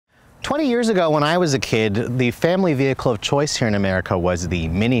20 years ago when I was a kid, the family vehicle of choice here in America was the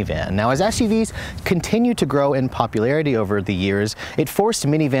minivan. Now, as SUVs continue to grow in popularity over the years, it forced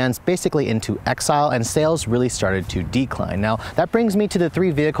minivans basically into exile and sales really started to decline. Now, that brings me to the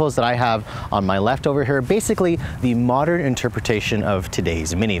three vehicles that I have on my left over here, basically the modern interpretation of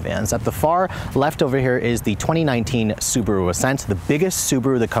today's minivans. At the far left over here is the 2019 Subaru Ascent, the biggest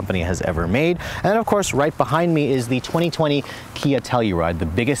Subaru the company has ever made. And then, of course, right behind me is the 2020 Kia Telluride, the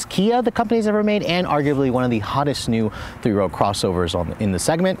biggest Kia the company's ever made and arguably one of the hottest new three-row crossovers in the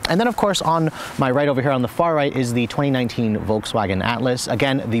segment. And then, of course, on my right over here on the far right is the 2019 Volkswagen Atlas.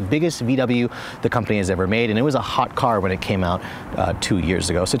 Again, the biggest VW the company has ever made, and it was a hot car when it came out 2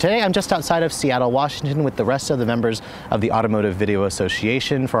 years ago. So today I'm just outside of Seattle, Washington with the rest of the members of the Automotive Video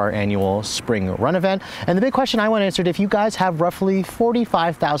Association for our annual spring run event. And the big question I want answered, if you guys have roughly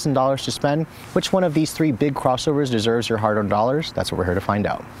 $45,000 to spend, which one of these three big crossovers deserves your hard-earned dollars? That's what we're here to find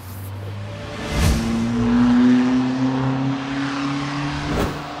out.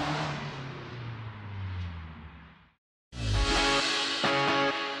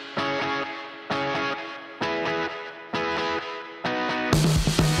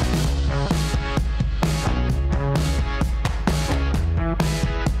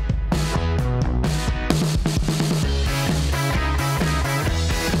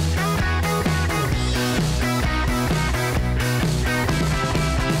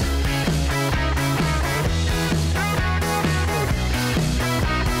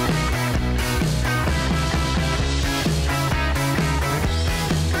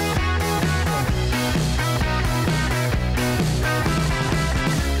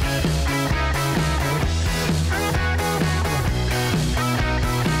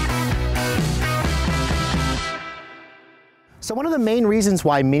 So one of the main reasons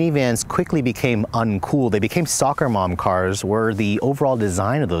why minivans quickly became uncool, they became soccer mom cars, were the overall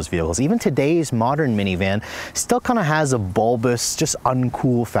design of those vehicles. Even today's modern minivan still kind of has a bulbous, just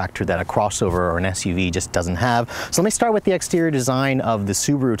uncool factor that a crossover or an SUV just doesn't have. So let me start with the exterior design of the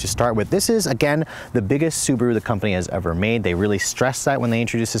Subaru to start with. This is, again, the biggest Subaru the company has ever made. They really stressed that when they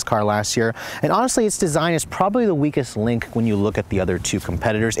introduced this car last year. And honestly, its design is probably the weakest link when you look at the other two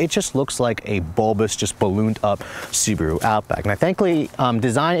competitors. It just looks like a bulbous, just ballooned up Subaru Outback. Now, thankfully,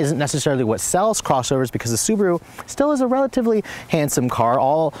 design isn't necessarily what sells crossovers because the Subaru still is a relatively handsome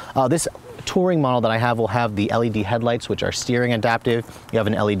car. This touring model that I have will have the LED headlights, which are steering adaptive. You have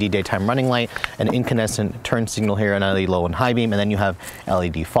an LED daytime running light, an incandescent turn signal here, an LED low and high beam, and then you have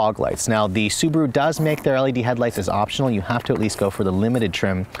LED fog lights. Now, the Subaru does make their LED headlights as optional. You have to at least go for the limited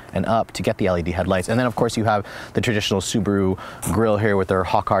trim and up to get the LED headlights. And then, of course, you have the traditional Subaru grille here with their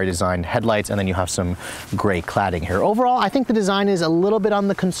Hawkeye designed headlights, and then you have some gray cladding here. Overall, I think the design is a little bit on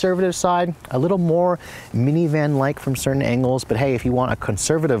the conservative side, a little more minivan-like from certain angles, but hey, if you want a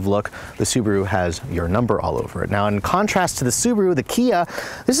conservative look, the Subaru has your number all over it. Now, in contrast to the Subaru, the Kia,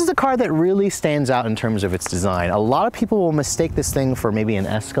 this is a car that really stands out in terms of its design. A lot of people will mistake this thing for maybe an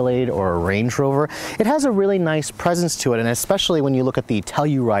Escalade or a Range Rover. It has a really nice presence to it, and especially when you look at the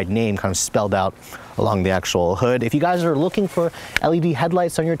Telluride name kind of spelled out along the actual hood. If you guys are looking for LED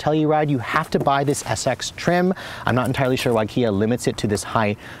headlights on your Telluride, you have to buy this SX trim. I'm not entirely sure why Kia limits it to this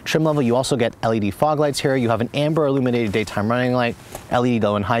high trim level. You also get LED fog lights here. You have an amber illuminated daytime running light, LED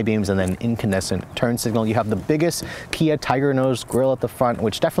low and high beams, and then incandescent turn signal. You have the biggest Kia Tiger nose grille at the front,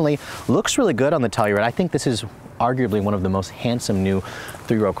 which definitely looks really good on the Telluride. I think this is arguably one of the most handsome new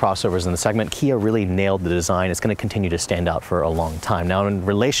three-row crossovers in the segment. Kia really nailed the design. It's going to continue to stand out for a long time. Now, in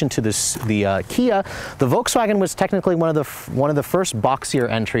relation to this, the Kia, the Volkswagen was technically one of the first boxier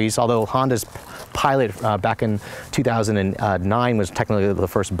entries, although Honda's Pilot back in 2009 was technically the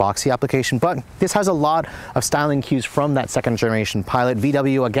first boxy application, but this has a lot of styling cues from that second generation Pilot.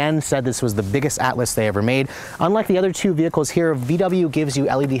 VW again said this was the biggest Atlas they ever made. Unlike the other two vehicles here, VW gives you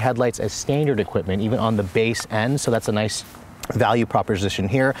LED headlights as standard equipment, even on the base end, so that's a nice value proposition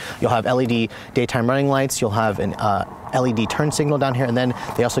here. You'll have LED daytime running lights, you'll have an LED turn signal down here, and then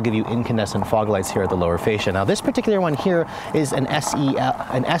they also give you incandescent fog lights here at the lower fascia. Now, this particular one here is an SE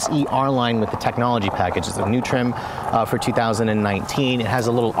R-Line with the technology package. It's a new trim for 2019. It has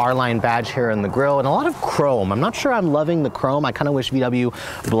a little R-Line badge here in the grille and a lot of chrome. I'm not sure I'm loving the chrome. I kind of wish VW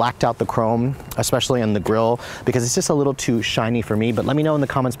blacked out the chrome, especially on the grille, because it's just a little too shiny for me. But let me know in the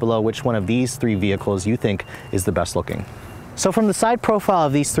comments below which one of these three vehicles you think is the best looking. So from the side profile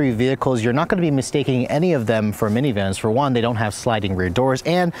of these three vehicles, you're not going to be mistaking any of them for minivans. For one, they don't have sliding rear doors,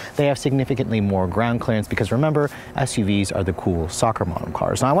 and they have significantly more ground clearance because remember, SUVs are the cool soccer mom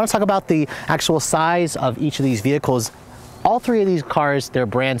cars. Now I want to talk about the actual size of each of these vehicles. All three of these cars, their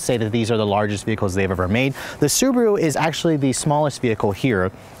brands say that these are the largest vehicles they've ever made. The Subaru is actually the smallest vehicle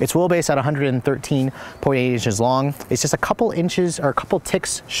here. Its wheelbase at 113.8 inches long. It's just a couple inches or a couple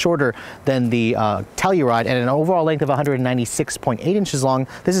ticks shorter than the Telluride, and an overall length of 196.8 inches long.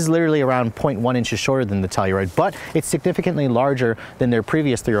 This is literally around 0.1 inches shorter than the Telluride, but it's significantly larger than their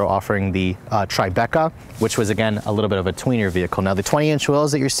previous three-row offering, the Tribeca, which was again a little bit of a tweener vehicle. Now the 20-inch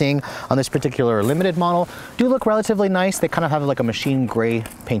wheels that you're seeing on this particular limited model do look relatively nice. They kind of have like a machine gray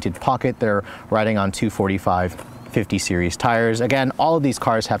painted pocket. They're riding on 245 50 series tires. Again, all of these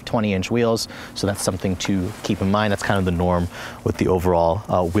cars have 20-inch wheels, so that's something to keep in mind. That's kind of the norm with the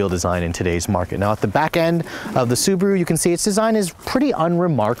overall wheel design in today's market. Now at the back end of the Subaru, you can see its design is pretty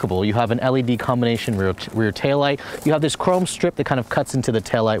unremarkable. You have an LED combination rear taillight. You have this chrome strip that kind of cuts into the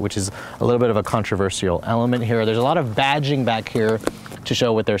taillight, which is a little bit of a controversial element here. There's a lot of badging back here to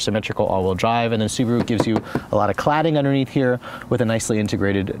show with their symmetrical all-wheel drive, and then Subaru gives you a lot of cladding underneath here with a nicely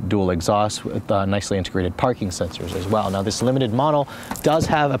integrated dual exhaust with nicely integrated parking sensors as well. Now this limited model does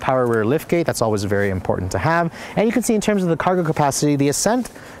have a power rear liftgate. That's always very important to have. And you can see in terms of the cargo capacity, the Ascent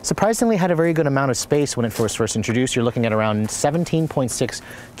surprisingly had a very good amount of space when it was first introduced. You're looking at around 17.6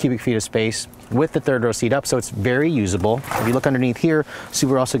 cubic feet of space with the third row seat up, so it's very usable. If you look underneath here,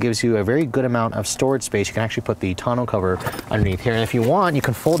 Subaru also gives you a very good amount of storage space. You can actually put the tonneau cover underneath here, and if you want, you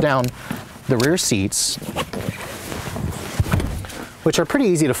can fold down the rear seats, which are pretty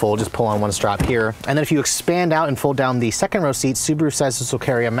easy to fold. Just pull on one strap here. And then if you expand out and fold down the second row seats, Subaru says this will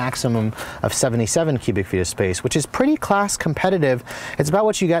carry a maximum of 77 cubic feet of space, which is pretty class competitive. It's about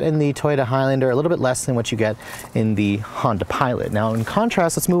what you get in the Toyota Highlander, a little bit less than what you get in the Honda Pilot. Now in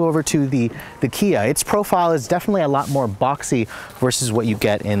contrast, let's move over to the Kia. Its profile is definitely a lot more boxy versus what you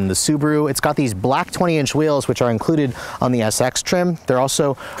get in the Subaru. It's got these black 20-inch wheels, which are included on the SX trim. They're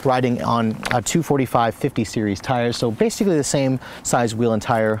also riding on a 245 50 series tires, so basically the same size wheel and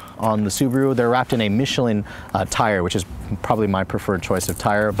tire on the Subaru. They're wrapped in a Michelin tire, which is probably my preferred choice of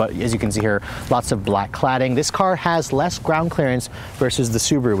tire, but as you can see here, lots of black cladding. This car has less ground clearance versus the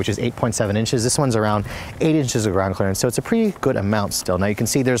Subaru, which is 8.7 inches. This one's around 8 inches of ground clearance, so it's a pretty good amount still. Now you can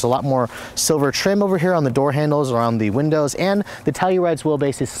see there's a lot more silver trim over here on the door handles, around the windows, and the Telluride's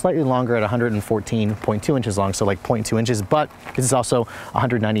wheelbase is slightly longer at 114.2 inches long, so like 0.2 inches, but this is also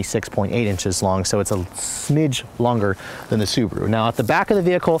 196.8 inches long, so it's a smidge longer than the Subaru. Now at the back of the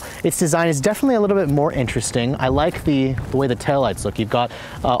vehicle, its design is definitely a little bit more interesting. I like the way the taillights look. You've got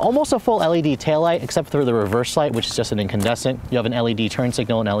almost a full LED taillight, except for the reverse light, which is just an incandescent. You have an LED turn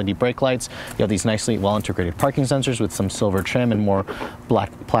signal and LED brake lights. You have these nicely well-integrated parking sensors with some silver trim and more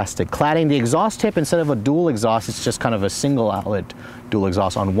black plastic cladding. The exhaust tip, instead of a dual exhaust, it's just kind of a single outlet dual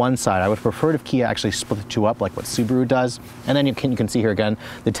exhaust on one side. I would prefer if Kia actually split the two up like what Subaru does. And then you can see here again,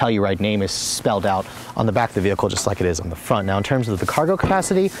 the Telluride name is spelled out on the back of the vehicle just like it is on the front. Now in terms of the cargo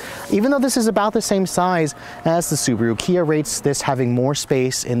capacity, even though this is about the same size as the Subaru, Kia rates this having more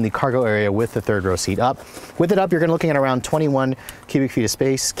space in the cargo area with the third row seat up. With it up, you're looking at around 21 cubic feet of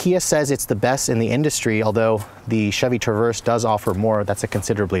space. Kia says it's the best in the industry, although the Chevy Traverse does offer more. That's a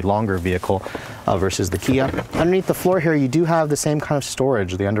considerably longer vehicle versus the Kia. Underneath the floor here, you do have the same kind of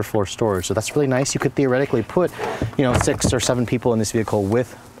storage, the underfloor storage. So that's really nice. You could theoretically put, 6 or 7 people in this vehicle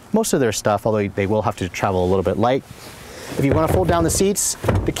with most of their stuff, although they will have to travel a little bit light. If you want to fold down the seats,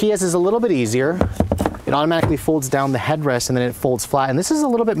 the Kia's is a little bit easier. It automatically folds down the headrest and then it folds flat. And this is a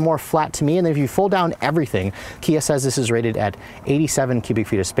little bit more flat to me. And then if you fold down everything, Kia says this is rated at 87 cubic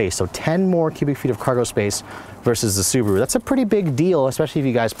feet of space. So 10 more cubic feet of cargo space versus the Subaru. That's a pretty big deal, especially if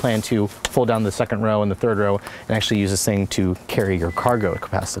you guys plan to fold down the second row and the third row and actually use this thing to carry your cargo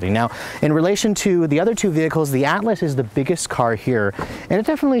capacity. Now, in relation to the other two vehicles, the Atlas is the biggest car here, and it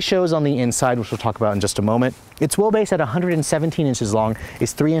definitely shows on the inside, which we'll talk about in just a moment. Its wheelbase at 117 inches long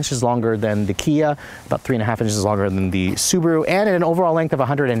is 3 inches longer than the Kia, about 3.5 inches longer than the Subaru, and at an overall length of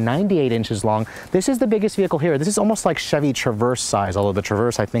 198 inches long. This is the biggest vehicle here. This is almost like Chevy Traverse size, although the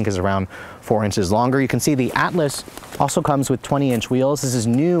Traverse I think is around 4 inches longer. You can see the Atlas also comes with 20-inch wheels. This is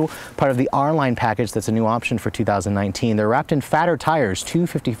new, part of the R-Line package. That's a new option for 2019. They're wrapped in fatter tires,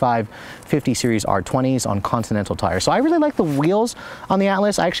 255 50 series R20s on Continental tires. So I really like the wheels on the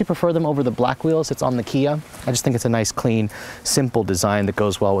Atlas. I actually prefer them over the black wheels that's on the Kia. I just think it's a nice, clean, simple design that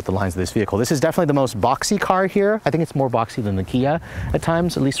goes well with the lines of this vehicle. This is definitely the most boxy car here. I think it's more boxy than the Kia at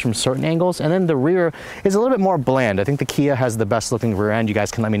times, at least from certain angles. And then the rear is a little bit more bland. I think the Kia has the best looking rear end. You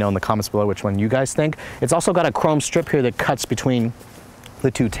guys can let me know in the comments below which one you guys think. It's also got a chrome strip here that cuts between the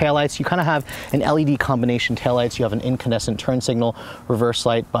two taillights. You kind of have an LED combination taillights. You have an incandescent turn signal reverse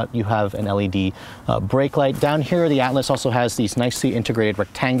light, but you have an LED brake light. Down here, the Atlas also has these nicely integrated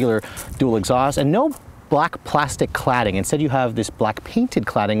rectangular dual exhausts, and no black plastic cladding. Instead you have this black painted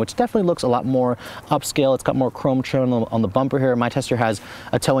cladding, which definitely looks a lot more upscale. It's got more chrome trim on the bumper here. My tester has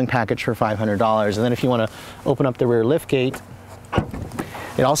a towing package for $500. And then if you want to open up the rear liftgate,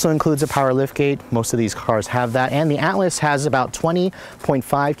 it also includes a power liftgate. Most of these cars have that. And the Atlas has about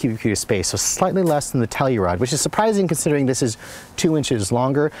 20.5 cubic feet of space, so slightly less than the Telluride, which is surprising considering this is 2 inches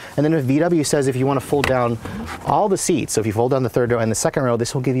longer. And then if VW says if you want to fold down all the seats, so if you fold down the third row and the second row,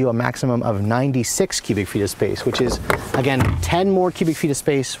 this will give you a maximum of 96 cubic feet of space, which is, again, 10 more cubic feet of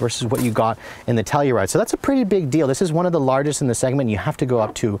space versus what you got in the Telluride. So that's a pretty big deal. This is one of the largest in the segment. You have to go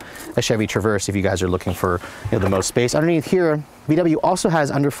up to a Chevy Traverse if you guys are looking for the most space. Underneath here, VW also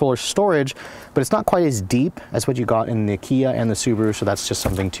has underfloor storage, but it's not quite as deep as what you got in the Kia and the Subaru, so that's just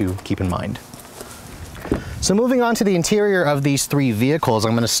something to keep in mind. So moving on to the interior of these three vehicles,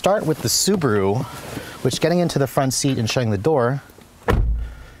 I'm going to start with the Subaru, which, getting into the front seat and shutting the door,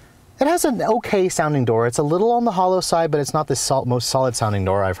 it has an okay sounding door. It's a little on the hollow side, but it's not the most solid sounding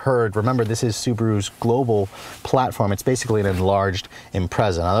door I've heard. Remember, this is Subaru's global platform. It's basically an enlarged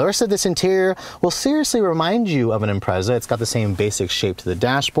Impreza. Now, the rest of this interior will seriously remind you of an Impreza. It's got the same basic shape to the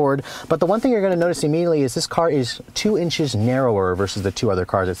dashboard, but the one thing you're going to notice immediately is this car is 2 inches narrower versus the two other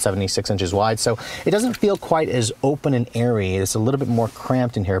cars at 76 inches wide, so it doesn't feel quite as open and airy. It's a little bit more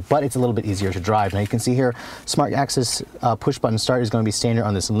cramped in here, but it's a little bit easier to drive. Now, you can see here, Smart Access push button start is going to be standard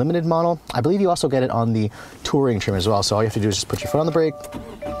on this limited model. I believe you also get it on the touring trim as well. So all you have to do is just put your foot on the brake,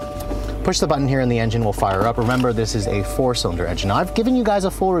 push the button here, and the engine will fire up. Remember, this is a 4-cylinder engine. Now, I've given you guys a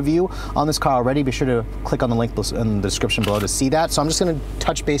full review on this car already. Be sure to click on the link in the description below to see that. So I'm just going to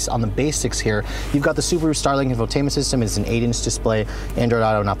touch base on the basics here. You've got the Subaru Starlink infotainment system. It's an 8-inch display, Android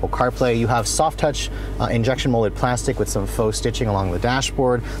Auto and Apple CarPlay. You have soft touch injection molded plastic with some faux stitching along the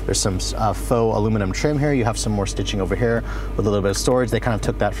dashboard. There's some faux aluminum trim here. You have some more stitching over here with a little bit of storage. They kind of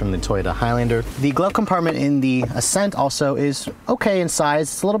took that from the Toyota Highlander. The glove compartment in the Ascent also is okay in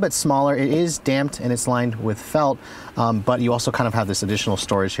size. It's a little bit smaller. It is damped and it's lined with felt, but you also kind of have this additional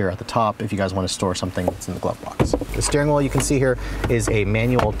storage here at the top if you guys want to store something that's in the glove box. The steering wheel you can see here is a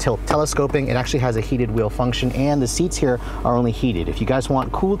manual tilt telescoping. It actually has a heated wheel function, and the seats here are only heated. If you guys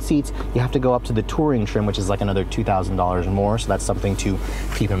want cooled seats, you have to go up to the touring trim, which is like another $2,000 more, so that's something to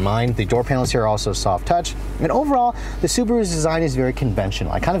keep in mind. The door panels here are also soft touch, and overall, the Subaru's design is very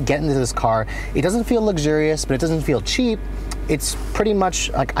conventional. I kind of get into this car. It doesn't feel luxurious, but it doesn't feel cheap. It's pretty much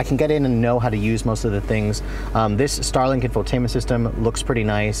like I can get in and know how to use most of the things. This Starlink infotainment system looks pretty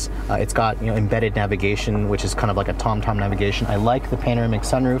nice. It's got embedded navigation, which is kind of like a TomTom navigation. I like the panoramic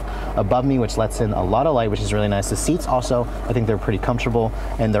sunroof above me, which lets in a lot of light, which is really nice. The seats also, I think they're pretty comfortable,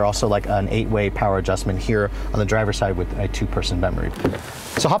 and they're also like an 8-way power adjustment here on the driver's side with a 2-person memory.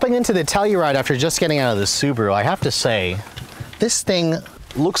 So hopping into the Telluride after just getting out of the Subaru, I have to say, this thing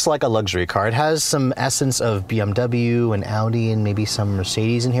looks like a luxury car. It has some essence of BMW and Audi and maybe some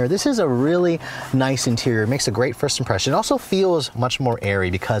Mercedes in here. This is a really nice interior. It makes a great first impression. It also feels much more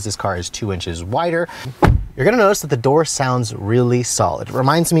airy because this car is 2 inches wider. You're gonna notice that the door sounds really solid. It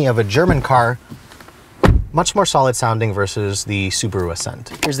reminds me of a German car, much more solid sounding versus the Subaru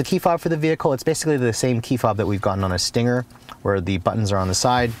Ascent. Here's the key fob for the vehicle. It's basically the same key fob that we've gotten on a Stinger, where the buttons are on the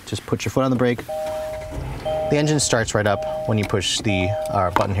side. Just put your foot on the brake. The engine starts right up when you push the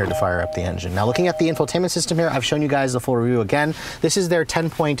button here to fire up the engine. Now, looking at the infotainment system here, I've shown you guys the full review again. This is their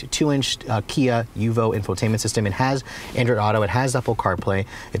 10.2-inch Kia Yuvo infotainment system. It has Android Auto, it has Apple CarPlay.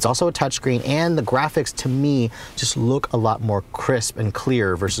 It's also a touchscreen, and the graphics, to me, just look a lot more crisp and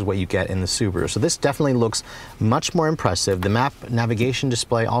clear versus what you get in the Subaru. So this definitely looks much more impressive. The map navigation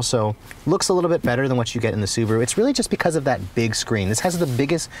display also looks a little bit better than what you get in the Subaru. It's really just because of that big screen. This has the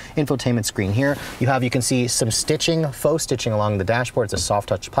biggest infotainment screen here. You can see some stitching, faux stitching along the dashboard. It's a soft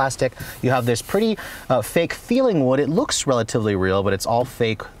touch plastic. You have this pretty fake feeling wood. It looks relatively real, but it's all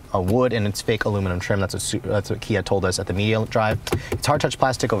fake wood, and it's fake aluminum trim. That's what Kia told us at the media drive. It's hard touch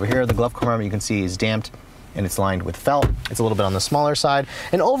plastic over here. The glove compartment you can see is damped, and it's lined with felt. It's a little bit on the smaller side.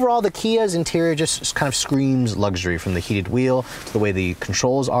 And overall, the Kia's interior just kind of screams luxury, from the heated wheel to the way the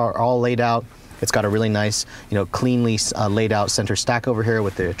controls are all laid out. It's got a really nice, cleanly laid out center stack over here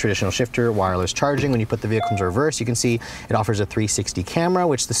with the traditional shifter, wireless charging. When you put the vehicle into reverse, you can see it offers a 360 camera,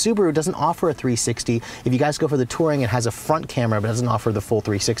 which the Subaru doesn't offer a 360. If you guys go for the Touring, it has a front camera, but it doesn't offer the full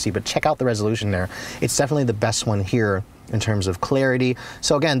 360. But check out the resolution there. It's definitely the best one here in terms of clarity.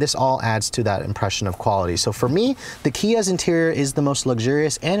 So again, this all adds to that impression of quality. So for me, the Kia's interior is the most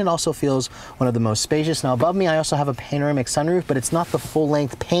luxurious, and it also feels one of the most spacious. Now above me, I also have a panoramic sunroof, but it's not the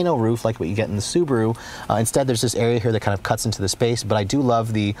full-length pano roof like what you get in the Subaru. Instead, there's this area here that kind of cuts into the space, but I do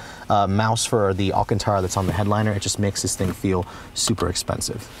love the mouse for the Alcantara that's on the headliner. It just makes this thing feel super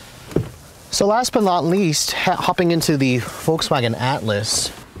expensive. So last but not least, hopping into the Volkswagen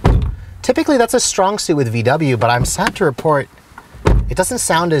Atlas. Typically that's a strong suit with VW, but I'm sad to report it doesn't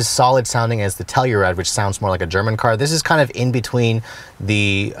sound as solid sounding as the Telluride, which sounds more like a German car. This is kind of in between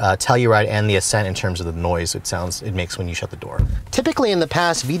the Telluride and the Ascent in terms of the noise it makes when you shut the door. Typically in the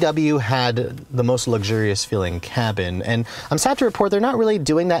past, VW had the most luxurious feeling cabin, and I'm sad to report they're not really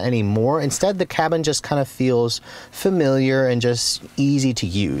doing that anymore. Instead, the cabin just kind of feels familiar and just easy to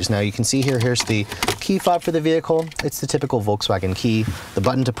use. Now you can see here's the key fob for the vehicle. It's the typical Volkswagen key. The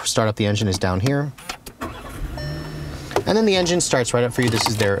button to start up the engine is down here. And then the engine starts right up for you. This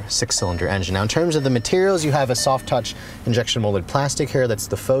is their 6-cylinder engine. Now in terms of the materials, you have a soft touch injection molded plastic here. That's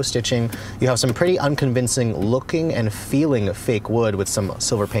the faux stitching. You have some pretty unconvincing looking and feeling fake wood with some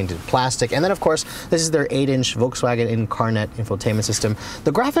silver painted plastic. And then of course, this is their 8-inch Volkswagen Incarnet infotainment system.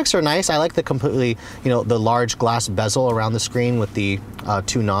 The graphics are nice. I like the completely, the large glass bezel around the screen with the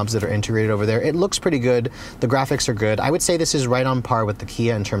 2 knobs that are integrated over there. It looks pretty good. The graphics are good. I would say this is right on par with the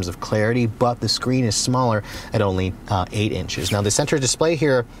Kia in terms of clarity, but the screen is smaller at only 8 inches. Now the center display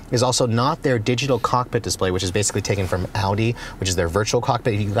here is also not their digital cockpit display, which is basically taken from Audi, which is their virtual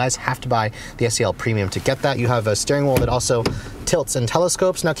cockpit. You guys have to buy the SEL Premium to get that. You have a steering wheel that also tilts and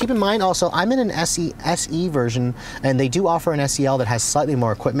telescopes. Now keep in mind also, I'm in an SE version, and they do offer an SEL that has slightly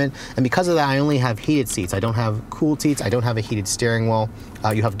more equipment, and because of that I only have heated seats. I don't have cooled seats. I don't have a heated steering wheel.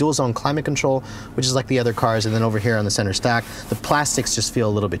 You have dual zone climate control, which is like the other cars, and then over here on the center stack, the plastics just feel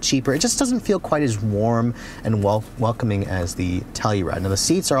a little bit cheaper. It just doesn't feel quite as warm and welcoming as the Telluride. Now the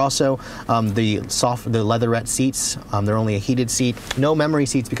seats are also the leatherette seats. They're only a heated seat. No memory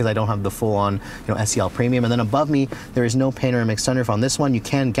seats because I don't have the full-on SEL Premium. And then above me, there is no panoramic sunroof on this one. You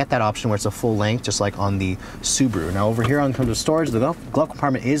can get that option where it's a full length, just like on the Subaru. Now over here on terms of storage, the glove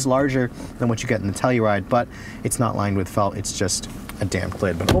compartment is larger than what you get in the Telluride, but it's not lined with felt. It's just a damped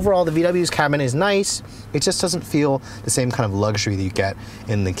lid. But overall, the VW's cabin is nice. It just doesn't feel the same kind of luxury that you get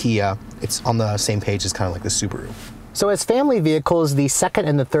in the Kia. It's on the same page as kind of like the Subaru. So as family vehicles, the second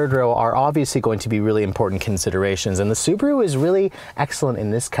and the third row are obviously going to be really important considerations, and the Subaru is really excellent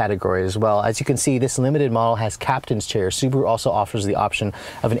in this category as well. As you can see, this limited model has captain's chairs. Subaru also offers the option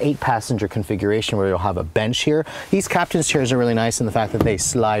of an 8-passenger configuration where you'll have a bench here. These captain's chairs are really nice in the fact that they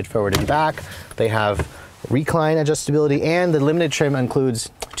slide forward and back. They have recline adjustability, and the limited trim includes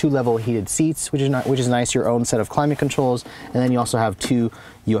 2-level heated seats, which is nice, your own set of climate controls, and then you also have 2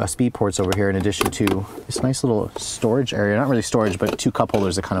 USB ports over here in addition to this nice little storage area. Not really storage, but 2 cup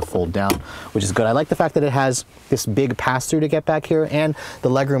holders that kind of fold down, which is good. I like the fact that it has this big pass-through to get back here, and the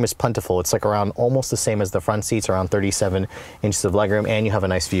legroom is plentiful. It's like around almost the same as the front seats, around 37 inches of legroom, and you have a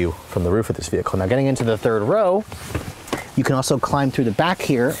nice view from the roof of this vehicle. Now getting into the third row, you can also climb through the back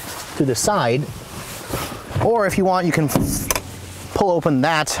here, through the side, or if you want, you can pull open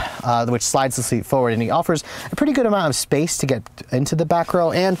that, which slides the seat forward, and it offers a pretty good amount of space to get into the back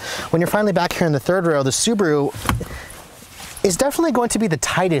row. And when you're finally back here in the third row, the Subaru is definitely going to be the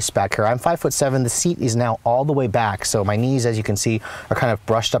tightest back here. I'm 5'7". The seat is now all the way back, so my knees, as you can see, are kind of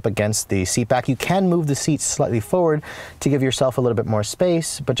brushed up against the seat back. You can move the seat slightly forward to give yourself a little bit more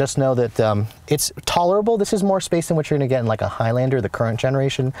space, but just know that it's tolerable. This is more space than what you're going to get in like a Highlander, the current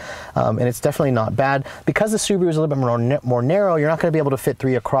generation, and it's definitely not bad. Because the Subaru is a little bit more narrow, you're not going to be able to fit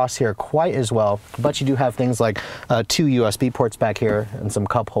 3 across here quite as well, but you do have things like 2 USB ports back here and some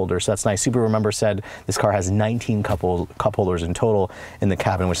cup holders, so that's nice. Subaru, remember, said this car has 19 cup holders in total in the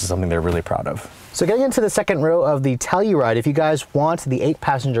cabin, which is something they're really proud of. So getting into the second row of the Telluride, if you guys want the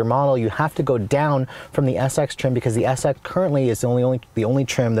 8-passenger model, you have to go down from the SX trim because the SX currently is the only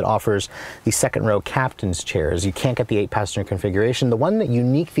trim that offers the second row captain's chairs. You can't get the 8-passenger configuration. The one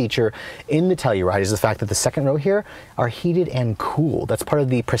unique feature in the Telluride is the fact that the second row here are heated and cooled. That's part of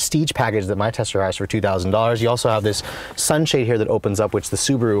the prestige package that my tester has for $2,000. You also have this sunshade here that opens up, which the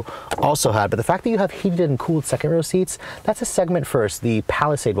Subaru also had. But the fact that you have heated and cooled second row seats, that's a segment first. The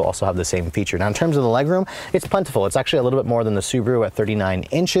Palisade will also have the same feature. Now in terms of the legroom, it's plentiful. It's actually a little bit more than the Subaru at 39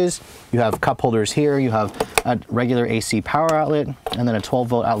 inches. You have cup holders here, you have a regular AC power outlet, and then a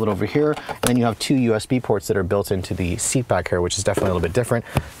 12-volt outlet over here, and then you have 2 USB ports that are built into the seat back here, which is definitely a little bit different.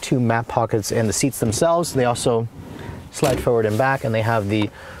 2 map pockets, and the seats themselves, they also slide forward and back, and they have the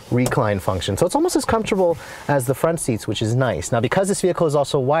recline function. So it's almost as comfortable as the front seats, which is nice. Now, because this vehicle is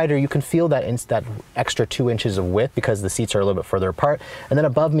also wider, you can feel that extra 2 inches of width because the seats are a little bit further apart. And then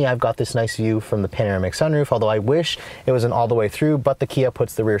above me, I've got this nice view from the panoramic sunroof, although I wish it wasn't all the way through, but the Kia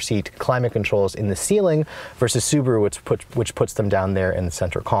puts the rear seat climate controls in the ceiling versus Subaru, which puts them down there in the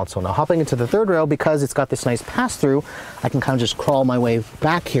center console. Now, hopping into the third row, because it's got this nice pass-through, I can kind of just crawl my way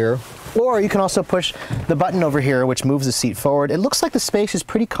back here Or you can also push the button over here, which moves the seat forward. It looks like the space is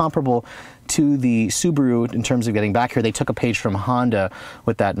pretty comparable to the Subaru in terms of getting back here. They took a page from Honda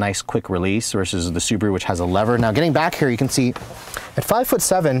with that nice quick release versus the Subaru, which has a lever. Now getting back here, you can see at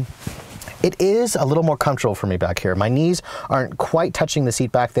 5'7", it is a little more comfortable for me back here. My knees aren't quite touching the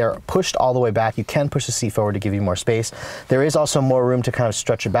seat back there, pushed all the way back. You can push the seat forward to give you more space. There is also more room to kind of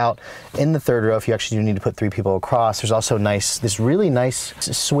stretch about in the third row if you actually do need to put 3 people across. There's also this really nice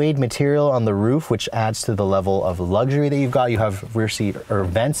suede material on the roof, which adds to the level of luxury that you've got. You have rear seat or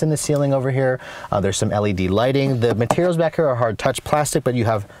vents in the ceiling over here. There's some LED lighting. The materials back here are hard touch plastic, but you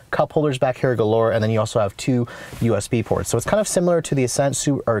have cup holders back here galore, and then you also have 2 USB ports. So it's kind of similar to the Ascent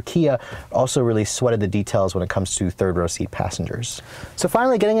or Kia. Also really sweated the details when it comes to third row seat passengers. So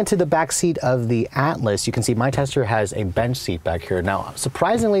finally, getting into the back seat of the Atlas, you can see my tester has a bench seat back here. Now,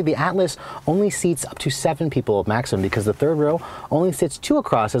 surprisingly, the Atlas only seats up to 7 people maximum because the third row only sits 2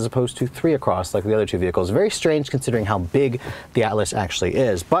 across as opposed to 3 across like the other 2 vehicles. Very strange considering how big the Atlas actually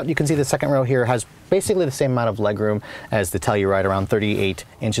is. But you can see the second row here has basically the same amount of legroom as the Telluride, around 38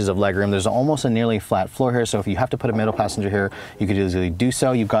 inches of legroom. There's almost a nearly flat floor here, so if you have to put a middle passenger here, you could easily do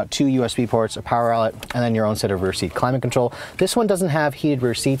so. You've got 2 USB ports, a power outlet, and then your own set of rear seat climate control. This one doesn't have heated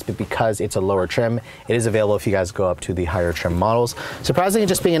rear seats, but because it's a lower trim, it is available if you guys go up to the higher trim models. Surprisingly,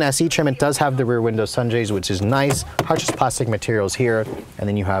 just being an SE trim, it does have the rear window sunjays, which is nice. Hard-touch plastic materials here, and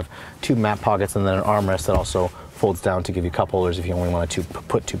then you have 2 map pockets and then an armrest that also folds down to give you cup holders if you only wanted to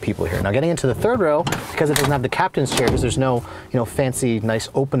put 2 people here. Now getting into the third row, because it doesn't have the captain's chair, because there's no fancy nice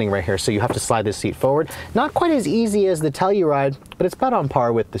opening right here, so you have to slide this seat forward. Not quite as easy as the Telluride, but it's about on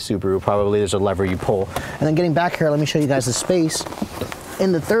par with the Subaru probably. There's a lever you pull. And then getting back here, let me show you guys the space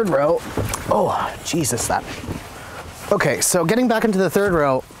in the third row. Oh, Jesus, that. Okay, so getting back into the third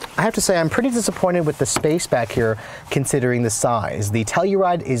row, I have to say I'm pretty disappointed with the space back here considering the size. The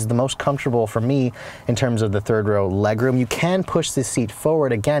Telluride is the most comfortable for me in terms of the third row legroom. You can push this seat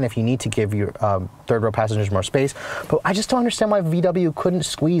forward again if you need to give your third row passengers more space, but I just don't understand why VW couldn't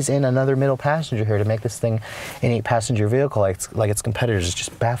squeeze in another middle passenger here to make this thing an 8-passenger vehicle like its competitors. It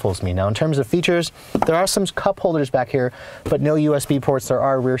just baffles me. Now in terms of features, there are some cup holders back here, but no USB ports. There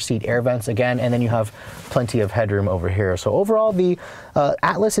are rear seat air vents again, and then you have plenty of headroom over here. So overall, the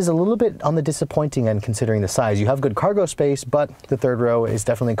Atlas is a little bit on the disappointing end considering the size. You have good cargo space, but the third row is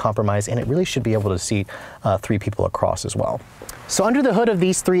definitely compromised, and it really should be able to seat 3 people across as well. So under the hood of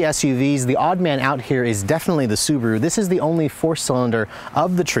these 3 SUVs, the odd man out here is definitely the Subaru. This is the only 4-cylinder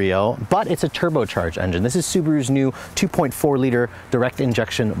of the trio, but it's a turbocharged engine. This is Subaru's new 2.4-liter direct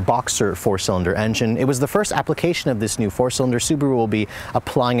injection Boxer 4-cylinder engine. It was the first application of this new 4-cylinder. Subaru will be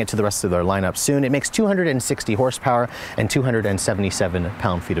applying it to the rest of their lineup soon. It makes 260 horsepower and 277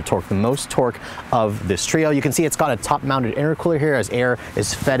 pound-feet of torque, the most torque of this trio. You can see it's got a top-mounted intercooler here as air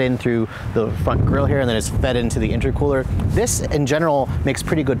is fed in through the front grille here and then is fed into the intercooler. This in general makes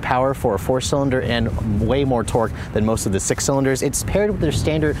pretty good power for a 4-cylinder and way more torque than most of the 6-cylinders. It's paired with their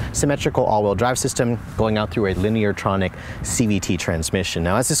standard symmetrical all-wheel drive system going out through a Lineartronic CVT transmission.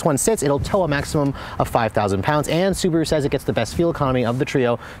 Now as this one sits, it'll tow a maximum of 5,000 pounds, and Subaru says it gets the best fuel economy of the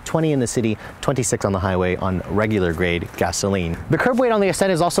trio, 20 in the city, 26 on the highway on regular grade gasoline. The curb weight on the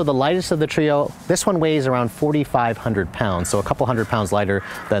Ascent is also the lightest of the trio. This one weighs around 4,500 pounds, so a couple hundred pounds lighter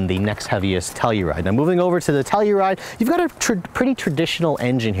than the next heaviest Telluride. Now moving over to the Telluride, you've got a pretty traditional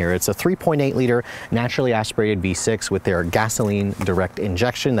engine here. It's a 3.8-liter naturally aspirated V6 with their gasoline direct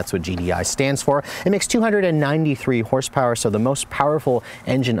injection. That's what GDI stands for. It makes 293 horsepower, so the most powerful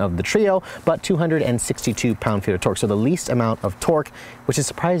engine of the trio, but 262 pound-feet of torque, so the least amount of torque, which is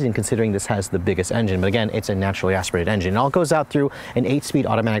surprising considering this has the biggest engine. But again, it's a naturally aspirated engine. It all goes out through an 8-speed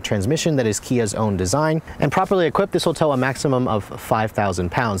automatic transmission that is Kia's own design, and properly equipped, this will tow a maximum of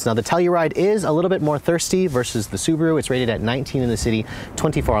 5,000 pounds. Now the Telluride is a little bit more thirsty versus the Subaru. It's rated at 19 in the city,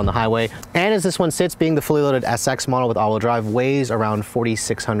 24 on the highway. And as this one sits, being the fully loaded SX model with all-wheel drive, weighs around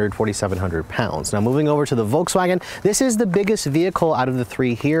 4,600, 4,700 pounds. Now moving over to the Volkswagen, this is the biggest vehicle out of the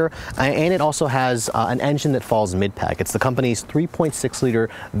 3 here, and it also has an engine that falls mid-pack. It's the company's 3.6-liter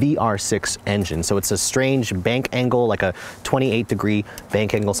VR6 engine. So it's a strange bank angle, like a 28-degree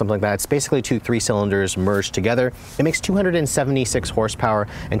bank angle, something like that. It's basically 2 3-cylinders merged together. It makes 276 horsepower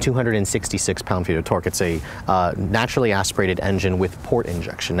and 266 pound-feet of torque. It's a naturally aspirated engine with port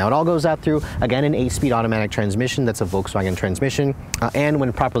injection. Now it all goes out through, again, an 8-speed automatic transmission. That's a Volkswagen transmission. And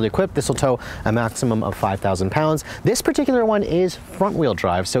when properly equipped, this will tow a maximum of 5,000 pounds. This particular one is front-wheel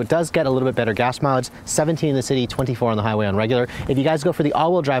drive, so it does get a little bit better gas mileage, 17 in the city, 24 on the highway on regular. If you guys go for the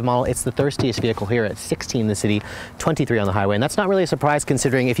all-wheel drive model, it's the thirstiest vehicle here at 16 in the city, 23 on the highway. And that's not really a surprise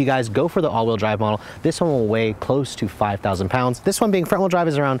considering if you guys go for the all-wheel drive model, this one will weigh close to 5,000 pounds. This one being front-wheel drive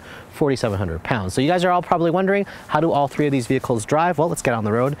is around 4,700 pounds. So you guys are all probably wondering, how do all three of these vehicles drive? Well, let's get on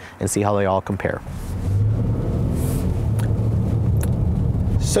the road and see how they all compare.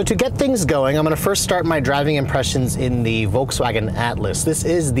 So to get things going, I'm going to first start my driving impressions in the Volkswagen Atlas. This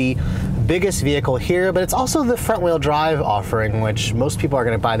is the biggest vehicle here, but it's also the front-wheel drive offering, which most people are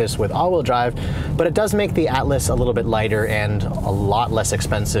going to buy this with all-wheel drive, but it does make the Atlas a little bit lighter and a lot less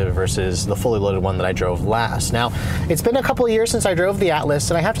expensive versus the fully loaded one that I drove last. Now, it's been a couple of years since I drove the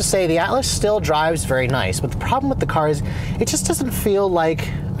Atlas, and I have to say the Atlas still drives very nice, but the problem with the car is it just doesn't feel like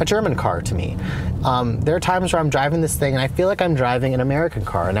a German car to me. There are times where I'm driving this thing and I feel like I'm driving an American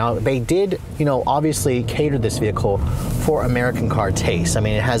car. Now, they did, obviously cater this vehicle for American car taste. I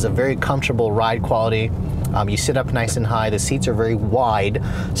mean, it has a very comfortable ride quality. You sit up nice and high. The seats are very wide,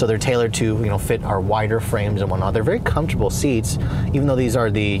 so they're tailored to, fit our wider frames and whatnot. They're very comfortable seats, even though these are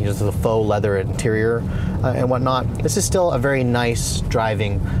the faux leather interior and whatnot. This is still a very nice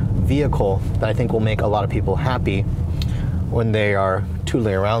driving vehicle that I think will make a lot of people happy when they are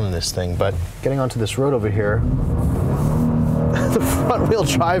tooling around in this thing. But getting onto this road over here, the front-wheel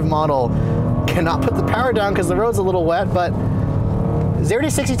drive model cannot put the power down because the road's a little wet, but 0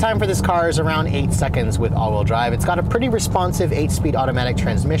 to 60 time for this car is around 8 seconds with all-wheel drive. It's got a pretty responsive 8-speed automatic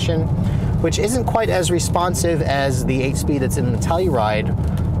transmission, which isn't quite as responsive as the 8-speed that's in the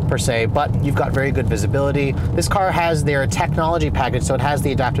Telluride per se, but you've got very good visibility. This car has their technology package, so it has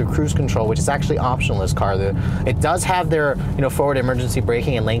the adaptive cruise control, which is actually optional in this car. It does have their forward emergency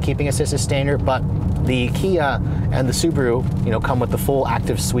braking and lane keeping assist as standard, but the Kia and the Subaru, come with the full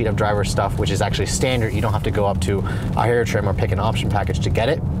active suite of driver stuff, which is actually standard. You don't have to go up to a hair trim or pick an option package to get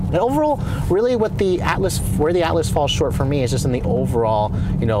it. And overall, really where the Atlas falls short for me is just in the overall,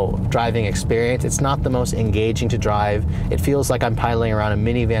 driving experience. It's not the most engaging to drive. It feels like I'm piloting around a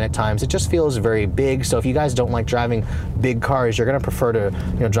minivan at times. It just feels very big. So if you guys don't like driving big cars, you're gonna prefer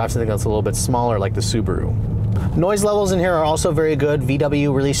to, drive something that's a little bit smaller like the Subaru. Noise levels in here are also very good.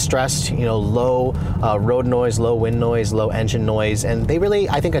 VW really stressed, low road noise, low wind noise, low engine noise, and they really,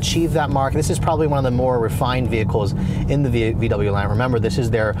 I think, achieved that mark. This is probably one of the more refined vehicles in the VW line. Remember, this is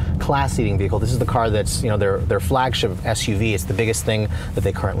their class-seating vehicle. This is the car that's, their flagship SUV. It's the biggest thing that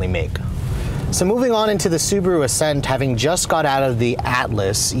they currently make. So moving on into the Subaru Ascent, having just got out of the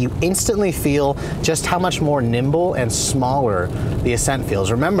Atlas, you instantly feel just how much more nimble and smaller the Ascent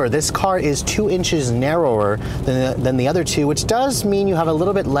feels. Remember, this car is 2 inches narrower than the other two, which does mean you have a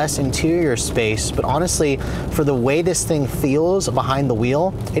little bit less interior space, but honestly, for the way this thing feels behind the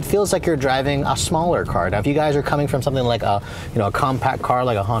wheel, it feels like you're driving a smaller car. Now, if you guys are coming from something like a compact car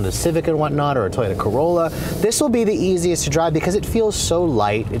like a Honda Civic and whatnot, or a Toyota Corolla, this will be the easiest to drive because it feels so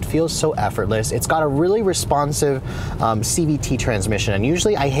light, it feels so effortless. It's got a really responsive CVT transmission, and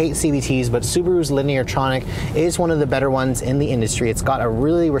usually I hate CVTs, but Subaru's Lineartronic is one of the better ones in the industry. It's got a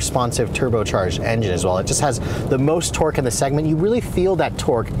really responsive turbocharged engine as well. It just has the most torque in the segment. You really feel that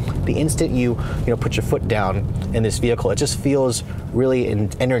torque the instant you put your foot down in this vehicle. It just feels really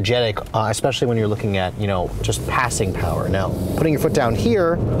energetic, especially when you're looking at just passing power. Now, putting your foot down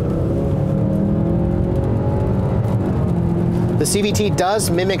here, the CVT does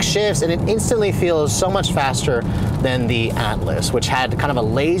mimic shifts, and it instantly feels so much faster than the Atlas, which had kind of a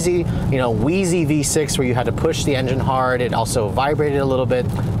lazy, wheezy V6 where you had to push the engine hard. It also vibrated a little bit.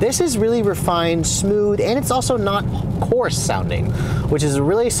 This is really refined, smooth, and it's also not coarse sounding, which is a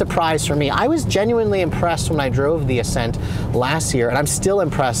really surprise for me. I was genuinely impressed when I drove the Ascent last year, and I'm still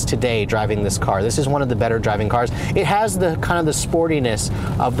impressed today driving this car. This is one of the better driving cars. It has the kind of the sportiness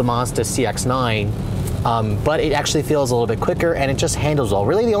of the Mazda CX-9, but it actually feels a little bit quicker and it just handles well.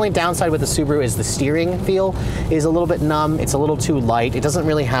 Really, the only downside with the Subaru is the steering feel is a little bit numb. It's a little too light. It doesn't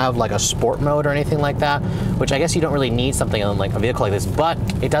really have like a sport mode or anything like that, which I guess you don't really need something on like a vehicle like this, but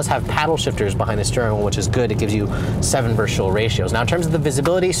it does have paddle shifters behind the steering wheel, which is good. It gives you 7 virtual ratios. Now, in terms of the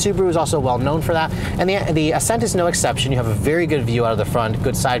visibility, Subaru is also well known for that, and the Ascent is no exception. You have a very good view out of the front,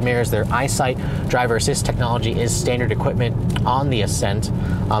 good side mirrors. Their EyeSight driver assist technology is standard equipment on the Ascent.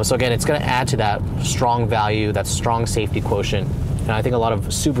 So again, it's going to add to that strong value, that strong safety quotient. And I think a lot of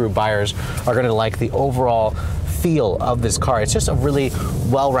Subaru buyers are going to like the overall feel of this car. It's just a really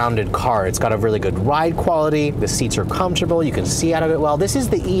well-rounded car. It's got a really good ride quality. The seats are comfortable. You can see out of it well. This is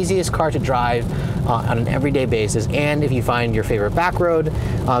the easiest car to drive on an everyday basis. And if you find your favorite back road,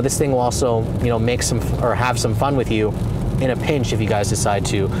 this thing will also, make some or have some fun with you in a pinch if you guys decide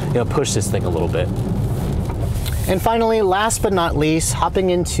to, push this thing a little bit. And finally, last but not least, hopping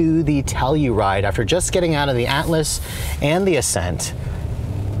into the Telluride after just getting out of the Atlas and the Ascent.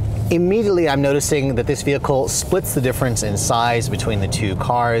 Immediately, I'm noticing that this vehicle splits the difference in size between the two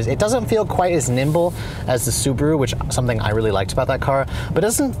cars. It doesn't feel quite as nimble as the Subaru, which is something I really liked about that car, but it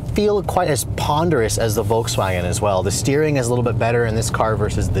doesn't feel quite as ponderous as the Volkswagen as well. The steering is a little bit better in this car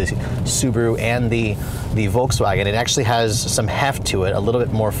versus the Subaru and the Volkswagen. It actually has some heft to it, a little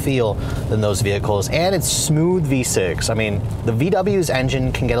bit more feel than those vehicles, and it's smooth V6. I mean, the VW's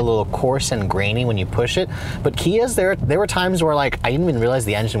engine can get a little coarse and grainy when you push it, but Kia's, there were times where like I didn't even realize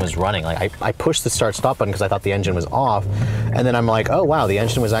the engine was running. Like I pushed the start-stop button because I thought the engine was off, and then I'm like, oh wow, the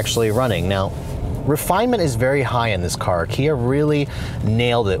engine was actually running. Now, refinement is very high in this car. Kia really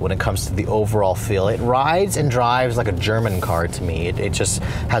nailed it when it comes to the overall feel. It rides and drives like a German car to me. It just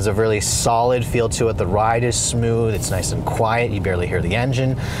has a really solid feel to it. The ride is smooth, it's nice and quiet, you barely hear the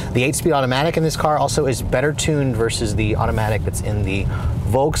engine. The 8-speed automatic in this car also is better tuned versus the automatic that's in the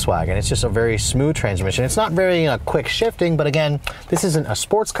Volkswagen. It's just a very smooth transmission. It's not very quick shifting, but again, this isn't a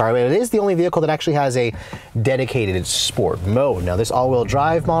sports car, but it is the only vehicle that actually has a dedicated sport mode. Now, this all-wheel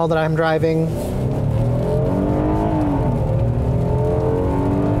drive model that I'm driving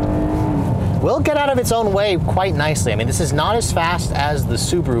will get out of its own way quite nicely. I mean, this is not as fast as the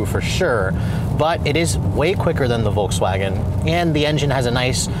Subaru for sure, but it is way quicker than the Volkswagen, and the engine has a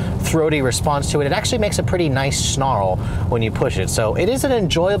nice throaty response to it. It actually makes a pretty nice snarl when you push it. So it is an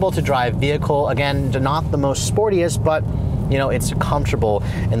enjoyable to drive vehicle. Again, not the most sportiest, but you know, it's comfortable,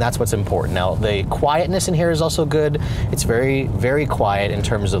 and that's what's important. Now, the quietness in here is also good. It's very, very quiet in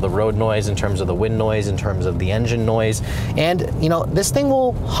terms of the road noise, in terms of the wind noise, in terms of the engine noise. And, you know, this thing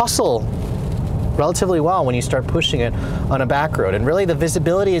will hustle relatively well when you start pushing it on a back road. And really, the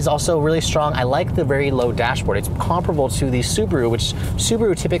visibility is also really strong. I like the very low dashboard. It's comparable to the Subaru, which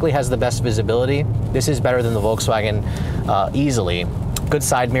Subaru typically has the best visibility. This is better than the Volkswagen easily. Good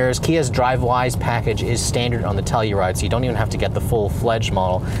side mirrors. Kia's DriveWise package is standard on the Telluride, so you don't even have to get the full-fledged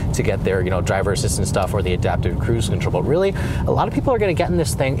model to get their, you know, driver assistance stuff or the adaptive cruise control. But really, a lot of people are going to get in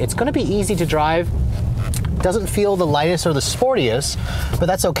this thing. It's going to be easy to drive. Doesn't feel the lightest or the sportiest, but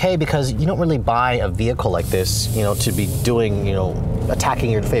that's okay because you don't really buy a vehicle like this, you know, to be doing, you know, attacking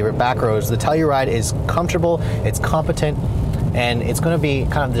your favorite back roads. The Telluride is comfortable, it's competent, and it's going to be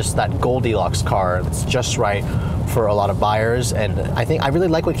kind of just that Goldilocks car that's just right for a lot of buyers. And I really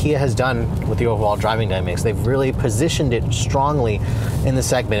like what Kia has done with the overall driving dynamics. They've really positioned it strongly in the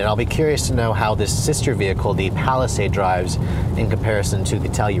segment, and I'll be curious to know how this sister vehicle, the Palisade, drives in comparison to the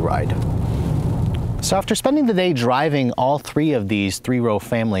Telluride. So after spending the day driving all three of these three-row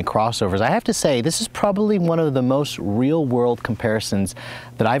family crossovers, I have to say this is probably one of the most real-world comparisons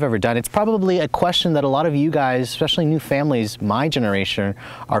that I've ever done. It's probably a question that a lot of you guys, especially new families, my generation,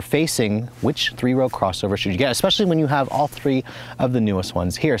 are facing. Which three-row crossover should you get, especially when you have all three of the newest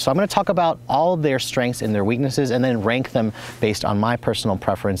ones here? So I'm going to talk about all of their strengths and their weaknesses and then rank them based on my personal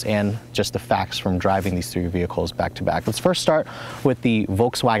preference and just the facts from driving these three vehicles back to back. Let's first start with the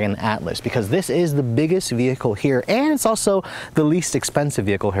Volkswagen Atlas, because this is the biggest vehicle here, and it's also the least expensive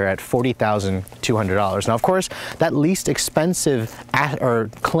vehicle here at $40,200. Now, of course, that least expensive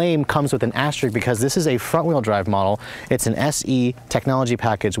claim comes with an asterisk because this is a front-wheel drive model. It's an SE technology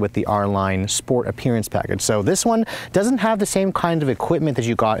package with the R-Line Sport Appearance package. So this one doesn't have the same kind of equipment that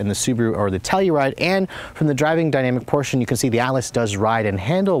you got in the Subaru or the Telluride, and from the driving dynamic portion, you can see the Atlas does ride and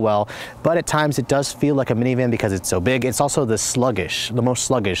handle well, but at times it does feel like a minivan because it's so big. It's also the most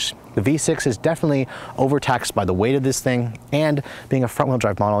sluggish. The V6 is definitely overtaxed by the weight of this thing, and being a front-wheel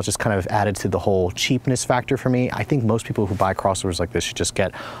drive model is just kind of added to the whole cheapness factor for me. I think most people who buy crossovers like this should just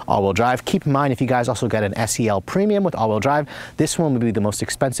get all-wheel drive. Keep in mind, if you guys also get an SEL Premium with all-wheel drive, this one would be the most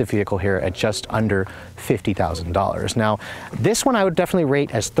expensive vehicle here at just under $50,000. Now, this one I would definitely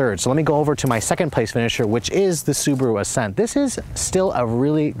rate as third. So let me go over to my second place finisher, which is the Subaru Ascent. This is still a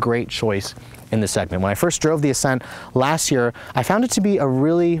really great choice in the segment. When I first drove the Ascent last year, I found it to be a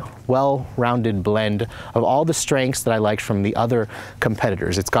really well-rounded blend of all the strengths that I liked from the other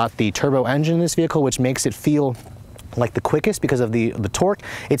competitors. It's got the turbo engine in this vehicle, which makes it feel like the quickest because of the torque.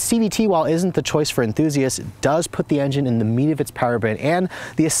 Its CVT, while isn't the choice for enthusiasts, does put the engine in the meat of its power band, and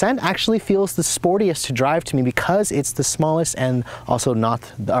the Ascent actually feels the sportiest to drive to me because it's the smallest and also not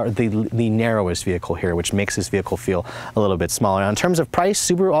the narrowest vehicle here, which makes this vehicle feel a little bit smaller. Now, in terms of price,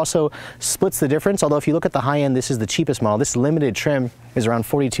 Subaru also splits the difference, although if you look at the high end, this is the cheapest model. This limited trim is around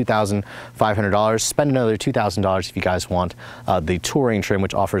 $42,500. Spend another $2,000 if you guys want the touring trim,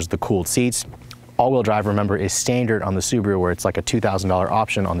 which offers the cooled seats. All-wheel drive, remember, is standard on the Subaru, where it's like a $2,000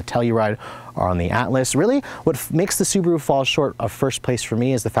 option on the Telluride are on the Atlas. Really, what makes the Subaru fall short of first place for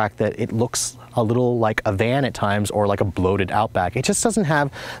me is the fact that it looks a little like a van at times, or like a bloated Outback. It just doesn't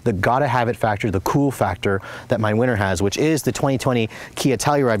have the gotta have it factor, the cool factor that my winner has, which is the 2020 Kia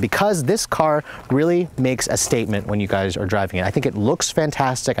Telluride, because this car really makes a statement when you guys are driving it. I think it looks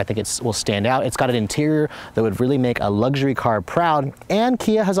fantastic. I think it will stand out. It's got an interior that would really make a luxury car proud, and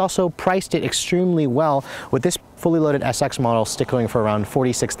Kia has also priced it extremely well with this fully loaded SX model sticking for around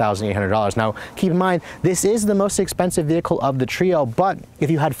 $46,800. Now, keep in mind, this is the most expensive vehicle of the trio, but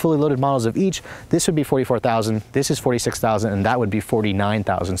if you had fully loaded models of each, this would be $44,000, this is $46,000, and that would be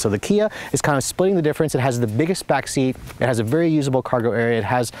 $49,000. So the Kia is kind of splitting the difference. It has the biggest back seat, it has a very usable cargo area, it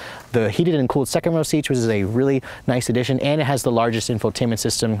has the heated and cooled second row seats, which is a really nice addition, and it has the largest infotainment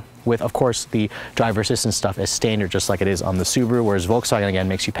system with, of course, the driver assistance stuff as standard, just like it is on the Subaru, whereas Volkswagen, again,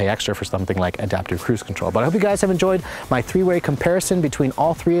 makes you pay extra for something like adaptive cruise control. But I hope you guys have enjoyed my three-way comparison between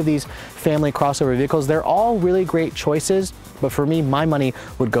all three of these family crossover vehicles. They're all really great choices, but for me, my money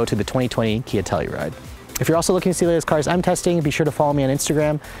would go to the 2020 Kia Telluride. If you're also looking to see the latest cars I'm testing, be sure to follow me on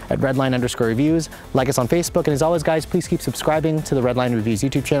Instagram at redline_reviews, like us on Facebook, and as always, guys, please keep subscribing to the Redline Reviews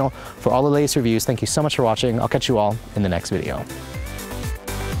YouTube channel for all the latest reviews. Thank you so much for watching. I'll catch you all in the next video.